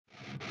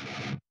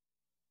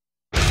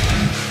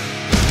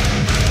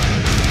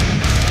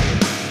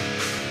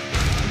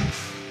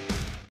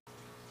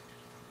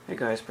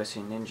guys,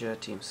 Pressing Ninja,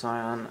 Team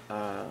Scion.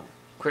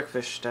 Quick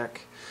fish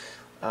deck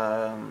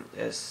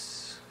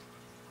is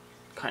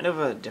kind of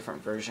a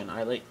different version.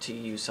 I like to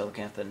use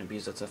Coelacanth and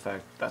abuse its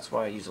effect. That's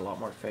why I use a lot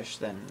more fish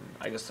than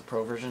I guess the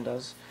pro version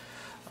does.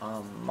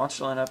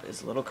 Monster lineup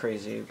is a little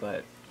crazy,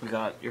 but we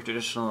got your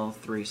traditional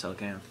 3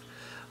 Coelacanth,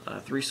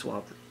 3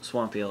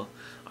 Swamp Eel.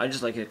 I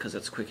just like it because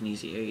it's quick and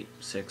easy, 8,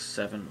 6,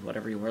 7,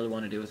 whatever you really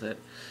want to do with it.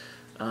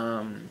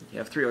 You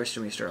have 3 Oyster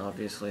Meester,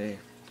 obviously,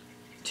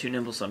 2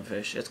 Nimble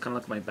Sunfish. It's kind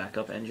of like my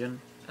backup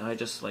engine. I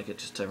just like it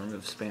just to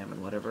remove spam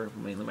and whatever,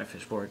 mainly my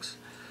Fishborgs.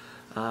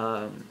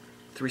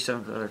 3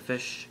 7-color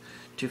fish,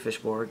 2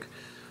 Fishborg,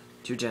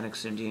 2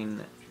 Genix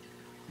Undine,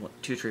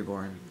 2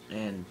 Treeborn,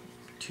 and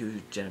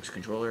 2 Genix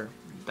Controller.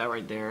 That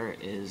right there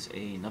is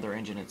another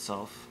engine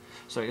itself.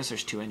 So I guess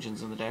there's 2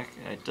 engines in the deck.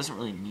 It doesn't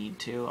really need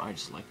to, I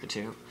just like the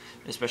 2,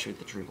 especially with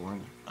the Treeborn.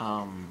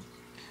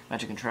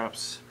 Magic and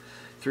Traps,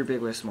 3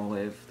 Big Wave, Small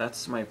Wave.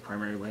 That's my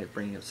primary way of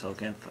bringing up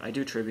Coelacanth. I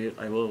do Tribute,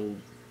 I will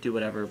do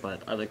whatever,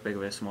 but I like Big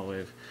Wave, Small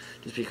Wave,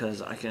 just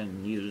because I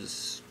can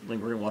use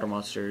lingering water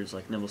monsters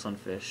like Nimble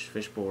Sunfish,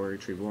 Fishborg,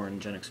 Treeborn,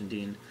 Genix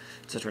Undine,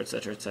 etc.,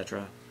 etc.,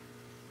 etc.,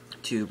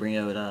 to bring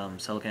out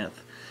Coelacanth.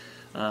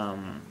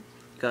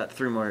 Got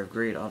 3 more of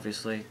Greed,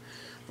 obviously.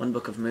 1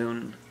 Book of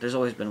Moon. There's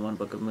always been 1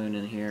 Book of Moon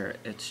in here.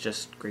 It's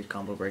just great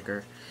combo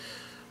breaker.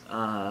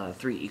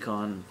 3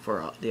 Econ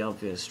for the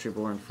obvious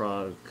Treeborn,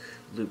 Frog,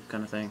 Loop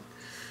kind of thing.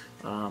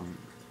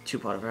 2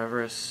 Pot of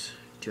Avarice,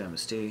 2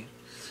 MST,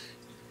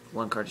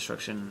 1 Card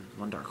Destruction,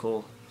 1 Dark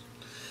Hole,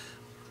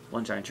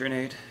 1 Giant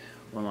Trinade,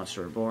 1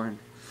 Monster Reborn,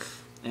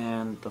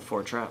 and the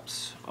 4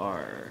 traps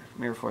are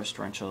Mirror Force,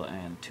 Torrential,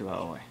 and 2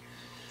 Aoi.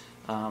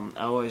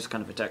 Aoi is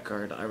kind of a deck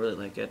card. I really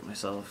like it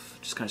myself.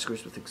 Just kind of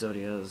screws with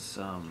Exodias,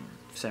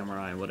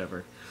 Samurai,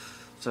 whatever.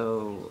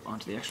 So,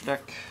 onto the extra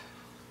deck.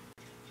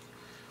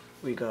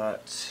 We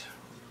got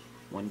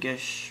 1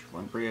 Gish,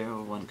 1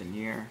 Brio, 1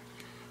 Ganir,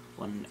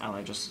 1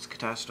 Allied Justice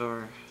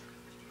Catastor,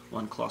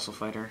 1 Colossal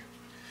Fighter,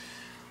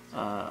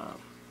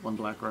 1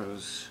 Black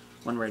Rose,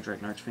 1 Red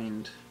Dragon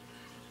Archfiend,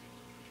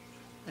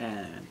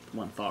 and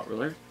 1 Thought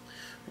Ruler,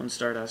 1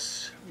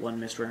 Stardust, 1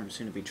 Mistworm,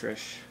 soon to be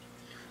Trish.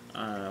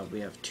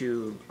 We have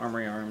 2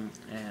 Armory Arm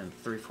and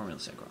 3 Formula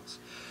Synchros.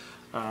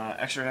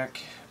 Extra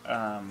deck,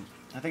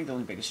 I think the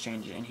only biggest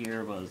change in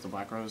here was the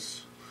Black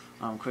Rose.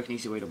 Quick and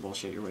easy way to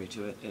bullshit your way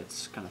to it.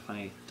 It's kind of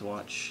funny to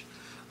watch.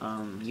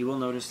 You will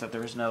notice that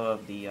there is no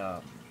of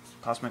the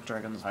Cosmic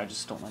Dragons. I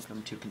just don't like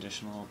them too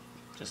conditional,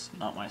 just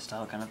not my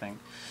style kind of thing.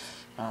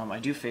 I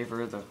do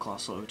favor the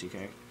Colossal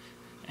OTK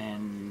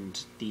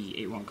and the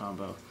 8-1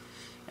 combo,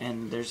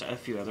 and there's a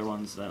few other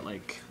ones that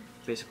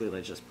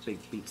basically just big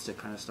beat stick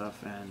kind of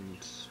stuff and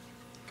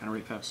kind of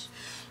repass.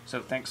 So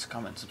thanks,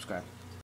 comment, subscribe.